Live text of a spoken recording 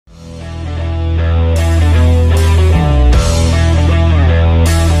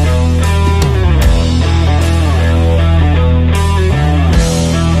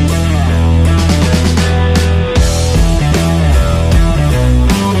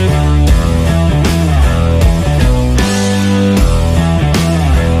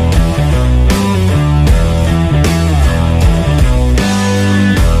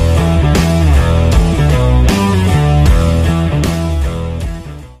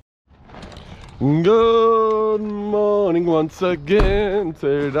Good morning once again.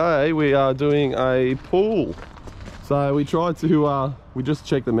 Today we are doing a pool. So we tried to, we just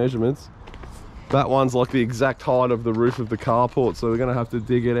checked the measurements. That one's like the exact height of the roof of the carport. So we're gonna have to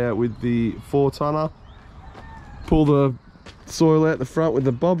dig it out with the 4-tonner. Pull the soil out the front with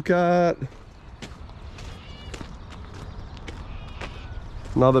the bobcat.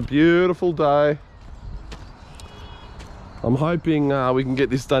 Another beautiful day. I'm hoping we can get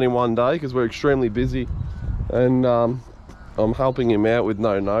this done in one day because we're extremely busy, and I'm helping him out with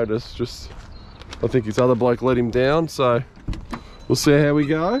no notice. Just, I think his other bloke let him down, so we'll see how we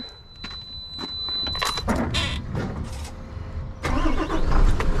go.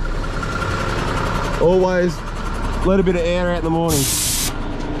 Always let a bit of air out in the morning.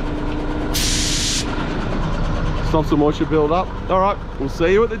 Stop some moisture build up. All right, we'll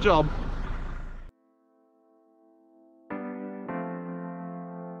see you at the job.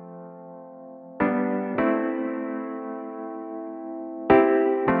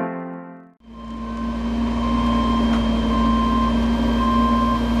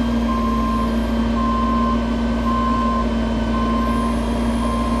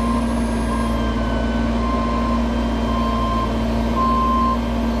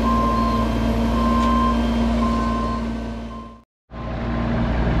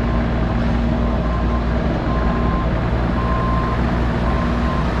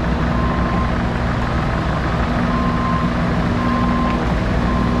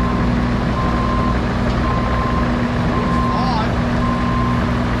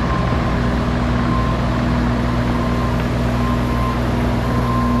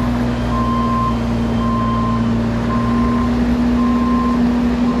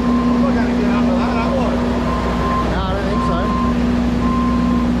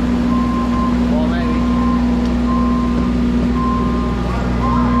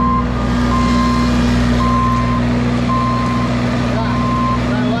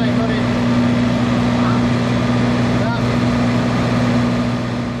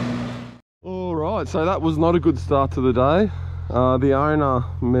 So that was not a good start to the day. The owner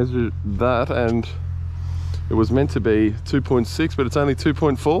measured that and it was meant to be 2.6, but it's only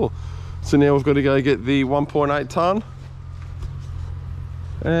 2.4. So now we've got to go get the 1.8 ton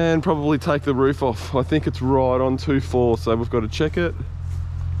and probably take the roof off. I think it's right on 2.4, so we've got to check it.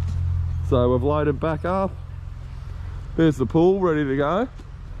 So we've loaded back up. There's the pool ready to go.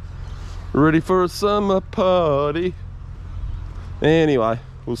 Ready for a summer party. Anyway,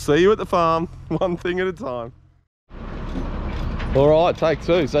 we'll see you at the farm, one thing at a time. All right, take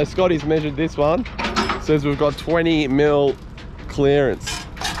two. So Scotty's measured this one. Says we've got 20 mil clearance.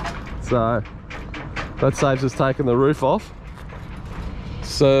 So that saves us taking the roof off.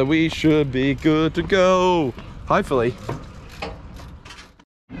 So we should be good to go, hopefully.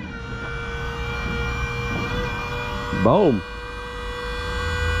 Boom.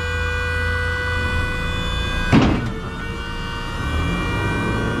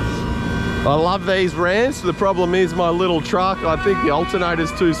 I love these ramps. The problem is my little truck, I think the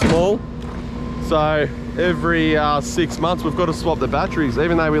alternator's too small. So every 6 months we've got to swap the batteries,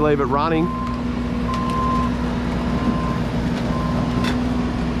 even though we leave it running.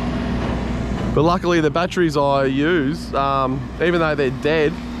 But luckily the batteries I use, even though they're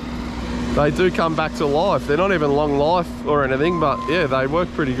dead, they do come back to life. They're not even long life or anything, but yeah, they work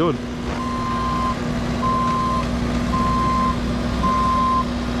pretty good.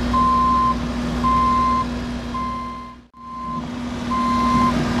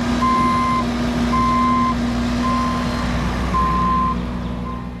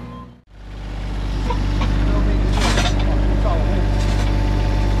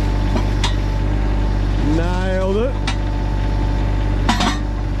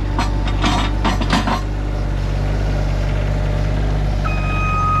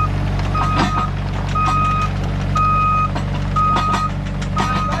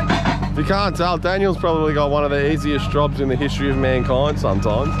 You can't tell, Daniel's probably got one of the easiest jobs in the history of mankind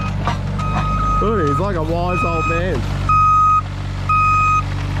sometimes. Look, he's like a wise old man.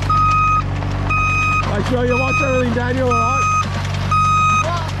 Make sure you watch everything, Daniel, alright?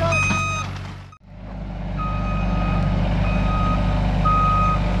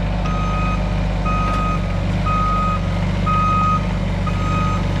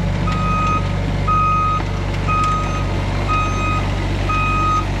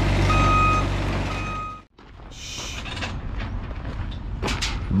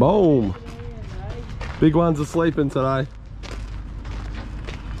 Boom. Big ones are sleeping today.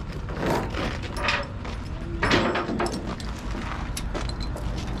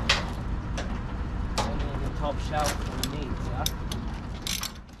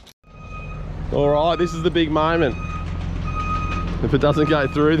 All right, this is the big moment. If it doesn't go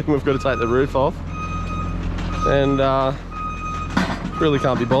through, then we've got to take the roof off. And really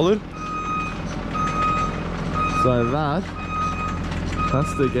can't be bothered. So that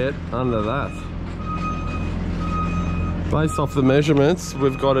has to get under that. Based off the measurements,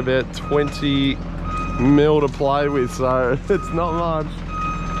 we've got about 20 mil to play with, so it's not much.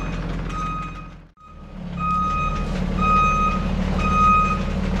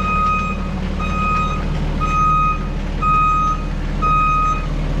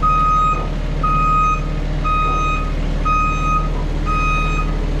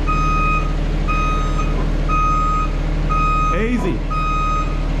 Easy.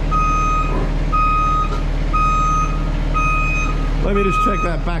 Let me just check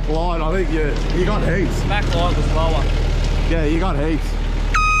that back line. I think you got heaps. Back line was lower. Yeah, you got heaps.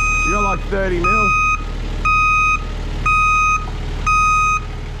 You got like 30 mil.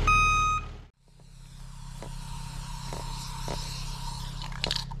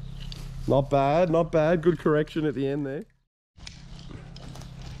 Not bad, not bad. Good correction at the end there.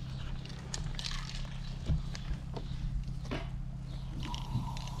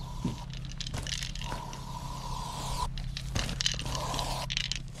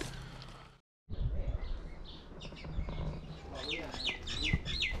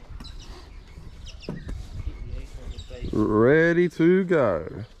 Ready to go.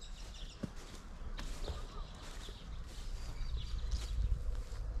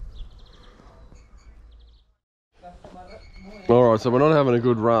 All right, so we're not having a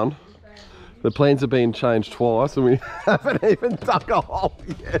good run. The plans have been changed twice and we haven't even dug a hole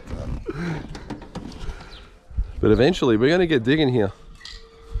yet. But eventually we're going to get digging here.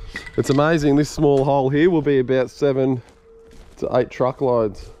 It's amazing, this small hole here will be about 7 to 8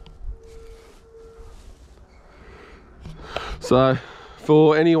 truckloads. So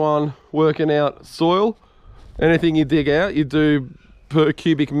for anyone working out soil, anything you dig out, you do per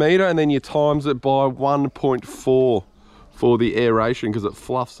cubic meter and then you times it by 1.4 for the aeration because it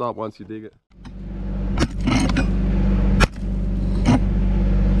fluffs up once you dig it.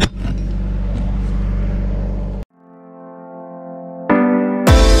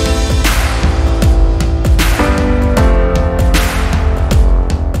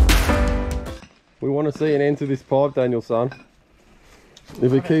 We want to see an end to this pipe, Daniel, son.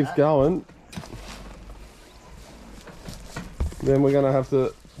 If it keeps going, then we're going to have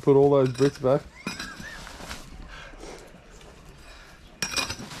to put all those bricks back.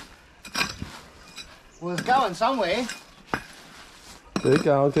 Well, it's going somewhere. Keep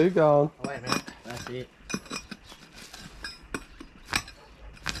going, keep going. Oh, wait a minute. That's it.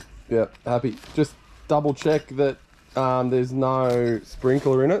 Yeah, happy. Just double check that there's no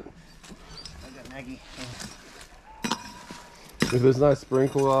sprinkler in it. I got Maggie. If there's no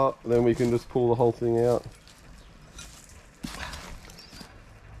sprinkler, then we can just pull the whole thing out.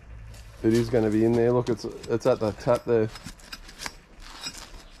 It is going to be in there. Look, it's at the tap there.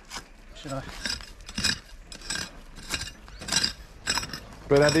 Should I?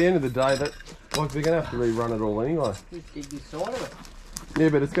 But at the end of the day, that like they're going to have to rerun it all anyway. Just dig this side of it. Yeah,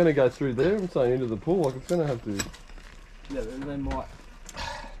 but it's going to go through there. I'm saying into the pool. Like it's going to have to. Yeah, they might.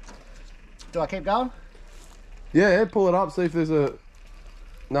 Do I keep going? Yeah, pull it up. See if there's a.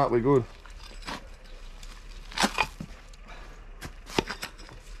 No, we're good.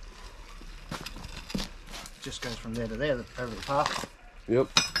 Just goes from there to there, over the path. Yep,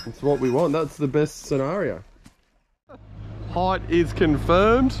 it's what we want. That's the best scenario. Height is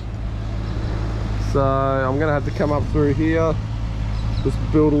confirmed. So I'm going to have to come up through here. Just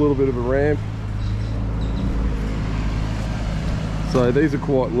build a little bit of a ramp. So these are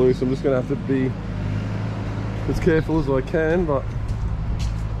quite loose. I'm just going to have to be as careful as I can, but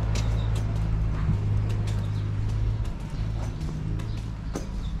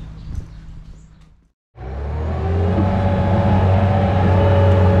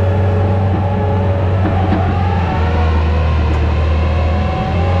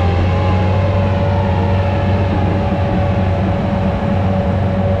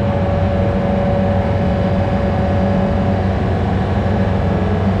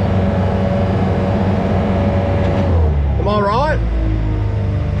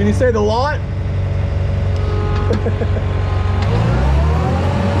can you see the light?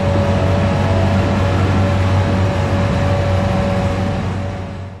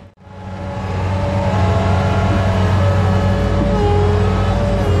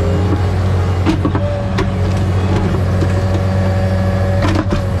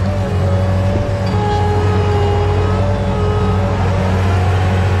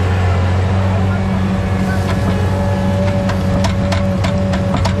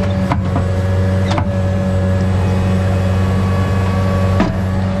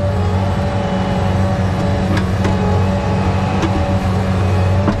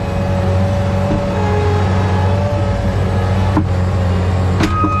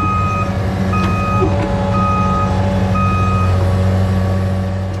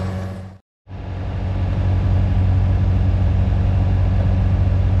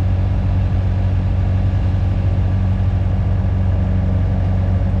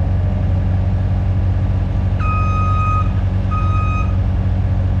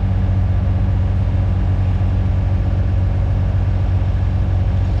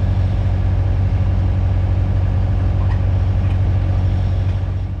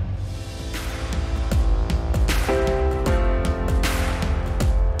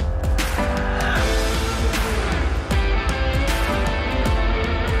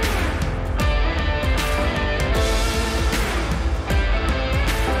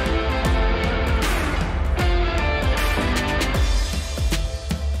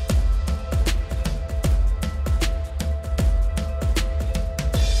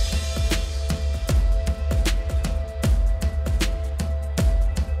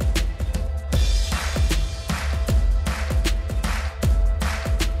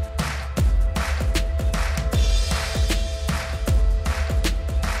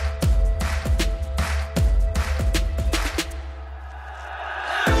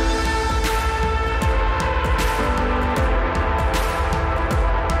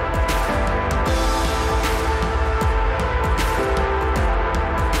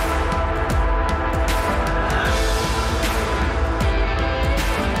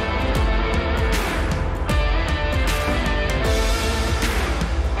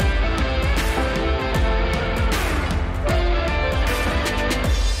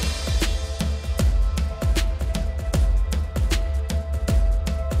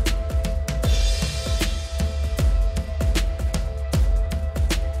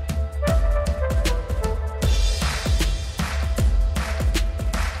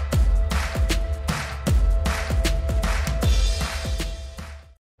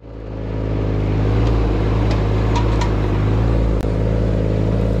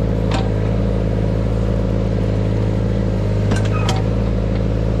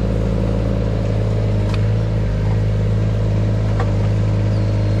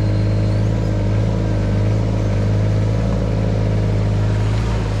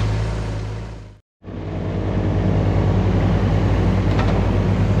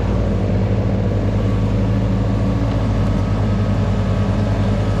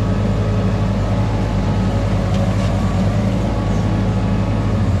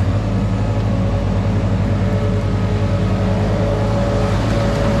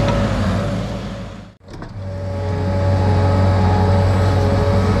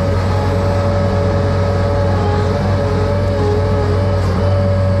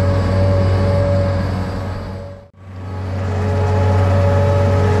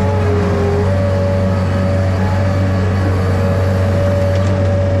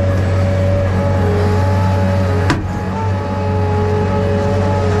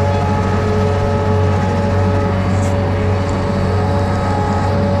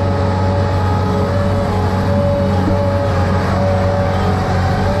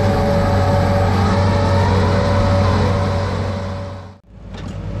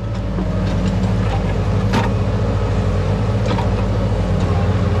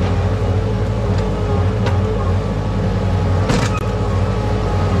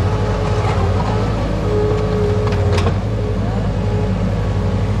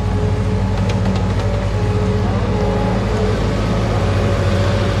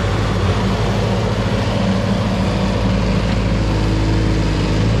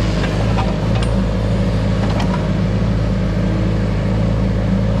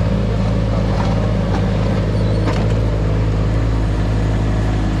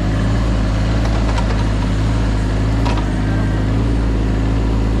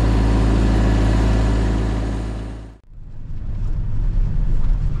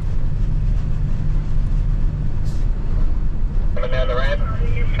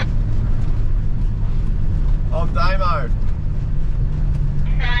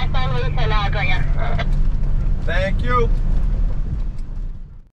 Thank you.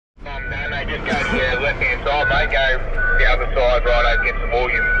 Man, I just go to the left hand side, mate. Go the other side, right over against the wall.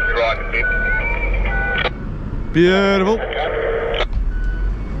 You right in the bit. Beautiful.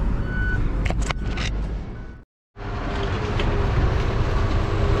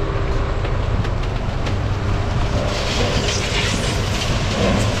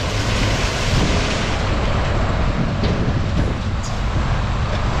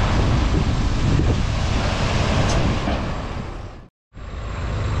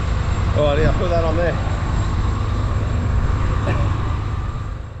 Alright, yeah, put that on there.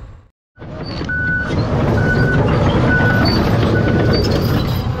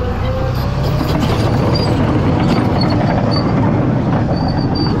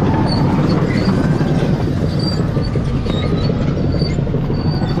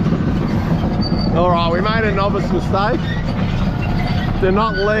 Alright, we made a novice mistake. Do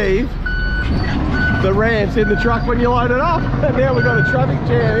not leave the ramps in the truck when you load it up. And now we've got a traffic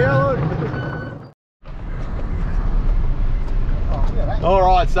jam here, look.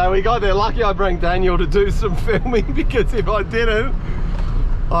 Alright, so we got there. Lucky I bring Daniel to do some filming, because if I didn't,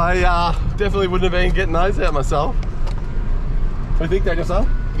 I definitely wouldn't have been getting those out myself. What do you think, Daniel, son?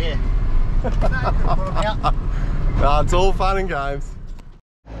 Yeah. No, it's all fun and games.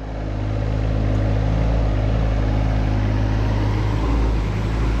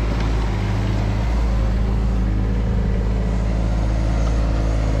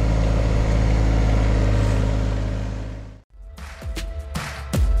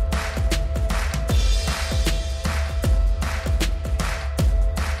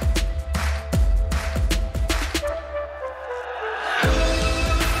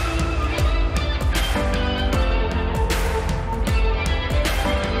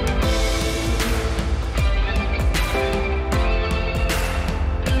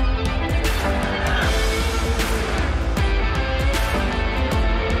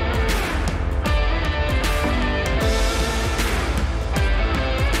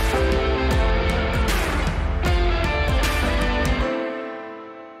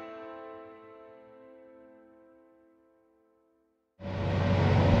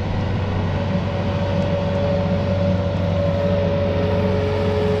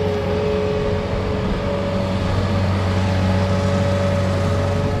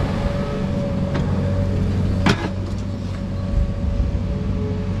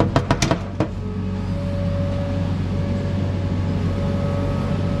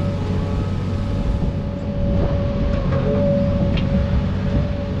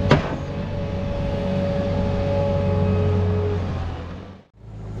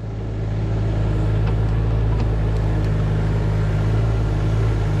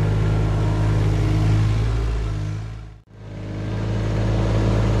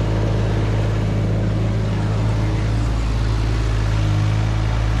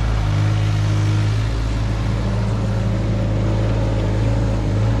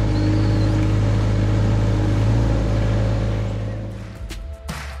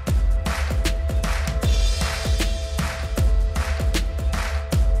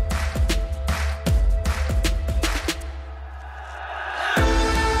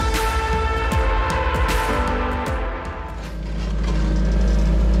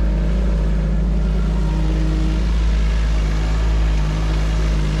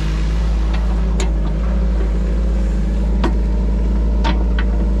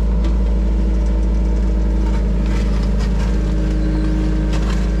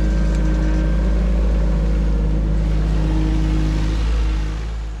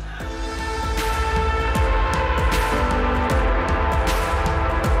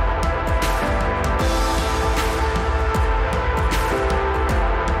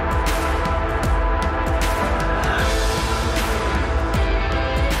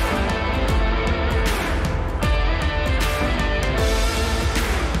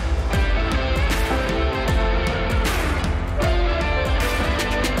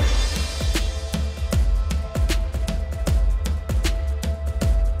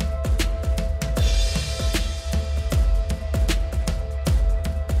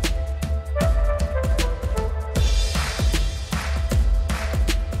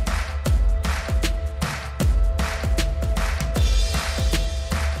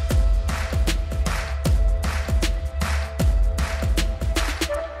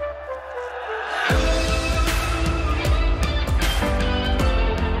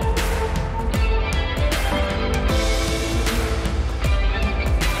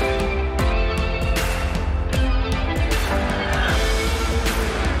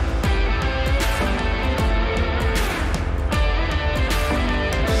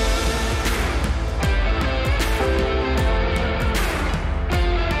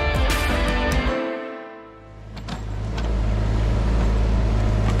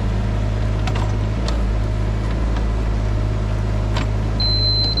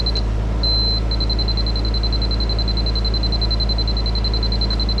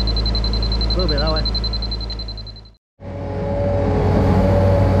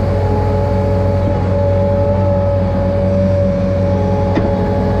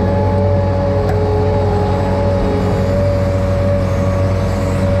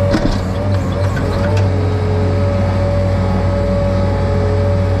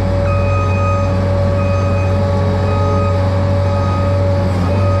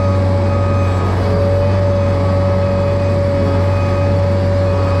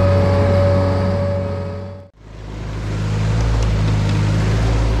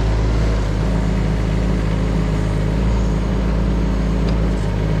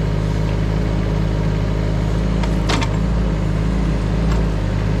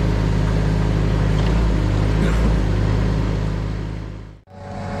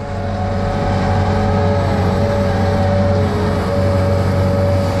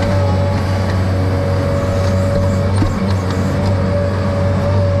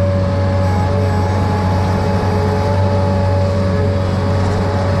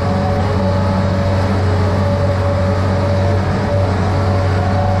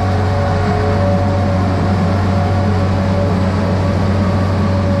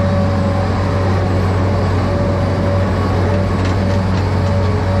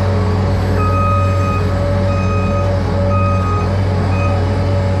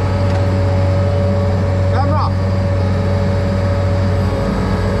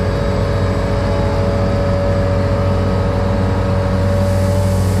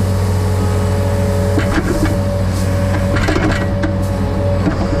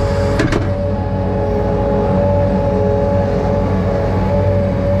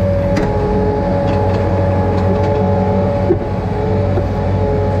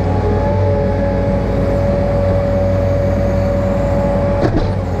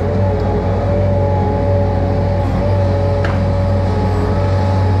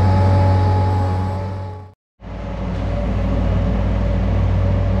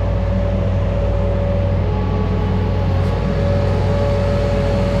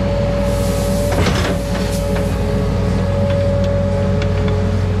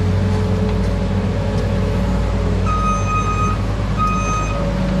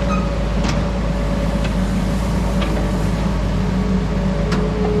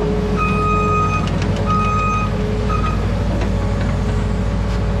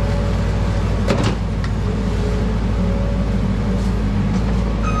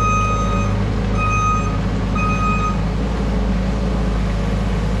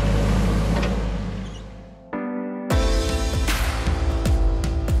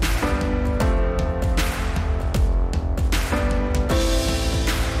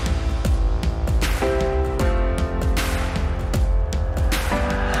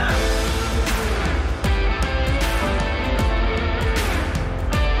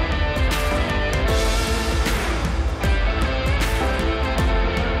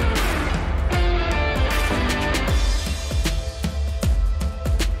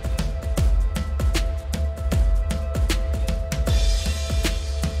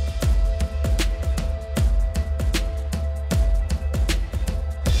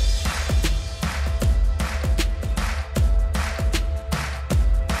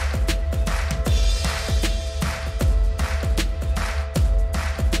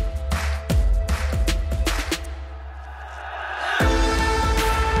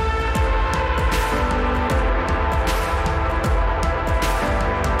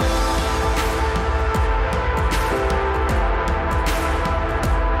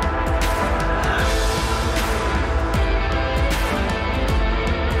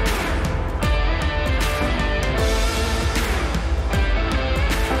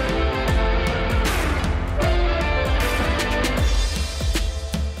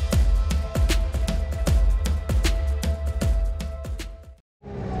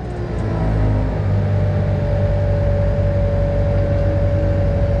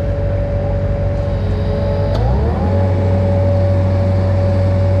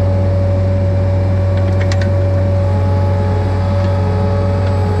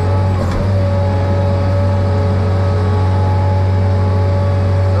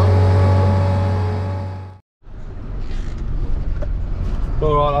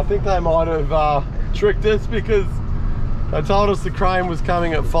 I think they might have tricked us because they told us the crane was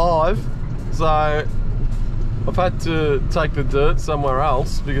coming at 5. So I've had to take the dirt somewhere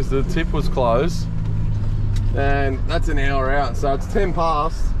else because the tip was closed. And that's an hour out, so it's 10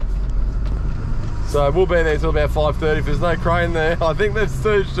 past. So we'll be there till about 5:30 if there's no crane there. I think they've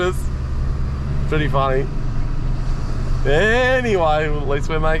searched us. Pretty funny. Anyway, at least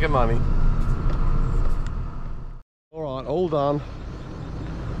we're making money. Alright, all done.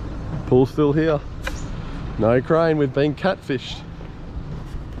 Pool's still here. No crane, we've been catfished.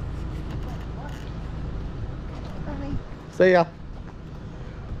 Bye. See ya.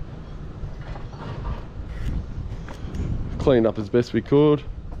 Cleaned up as best we could.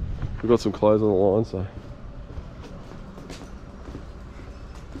 We've got some clothes on the line, so.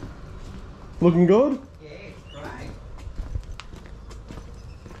 Looking good? Yeah, great.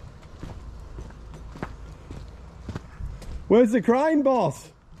 Where's the crane, boss?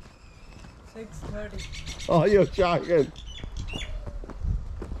 6:30. Oh, you're joking.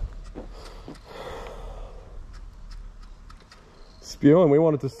 Spewing, we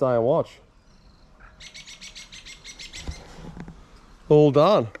wanted to stay and watch. All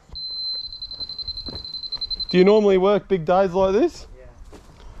done. Do you normally work big days like this? Yeah.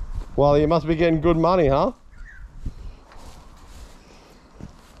 Well, you must be getting good money, huh?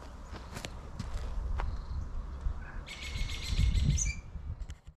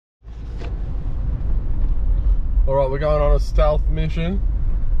 Alright, we're going on a stealth mission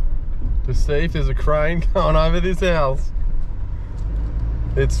to see if there's a crane going over this house.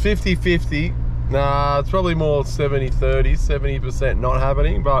 It's 50-50. Nah, it's probably more 70-30, 70% not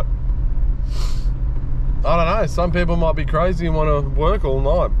happening, but I don't know, some people might be crazy and want to work all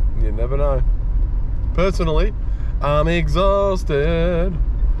night. You never know. Personally, I'm exhausted.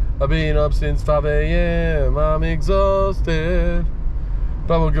 I've been up since 5 AM. I'm exhausted.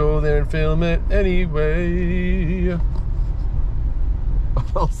 But we'll go there and film it anyway.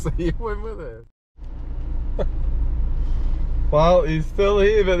 I'll see you when we're there. Well, he's still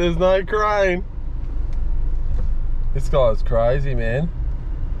here, but there's no crane. This guy's crazy, man.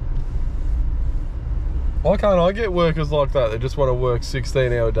 Why can't I get workers like that? They just want to work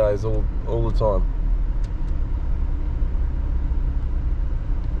 16-hour days all the time.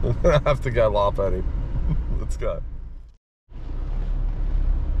 I have to go laugh at him. Let's go.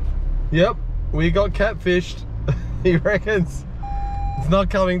 Yep, we got catfished. He reckons it's not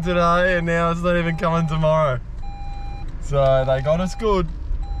coming today, and now it's not even coming tomorrow. So they got us good.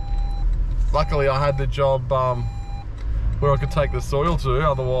 Luckily I had the job where I could take the soil to,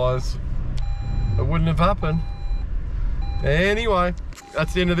 otherwise it wouldn't have happened. Anyway,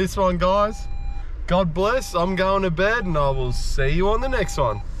 that's the end of this one, guys. God bless. I'm going to bed and I will see you on the next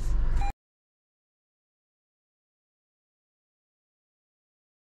one.